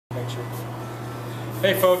Picture.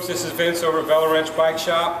 Hey folks, this is Vince over at Velo Bike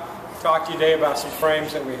Shop. Talk to you today about some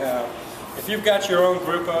frames that we have. If you've got your own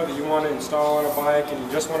Grupo that you want to install on a bike and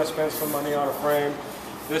you just want to spend some money on a frame,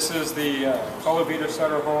 this is the Velo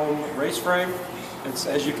Sutter Home race frame. It's,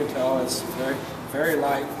 as you can tell, it's very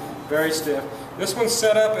light, very stiff. This one's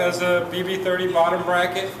set up as a BB30 bottom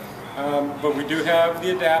bracket, but we do have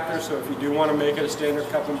the adapter, so if you do want to make it a standard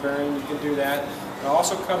coupling bearing, you can do that. It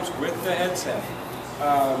also comes with the headset.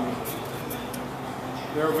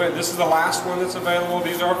 This is the last one that's available.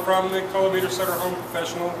 These are from the Velo Sutter Home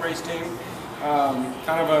professional race team.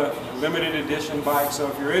 Kind of a limited edition bike, so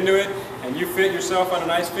if you're into it and you fit yourself on a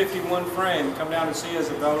nice 51 frame, come down and see us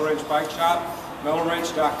at Velo Bike Shop,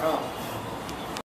 velowrench.com.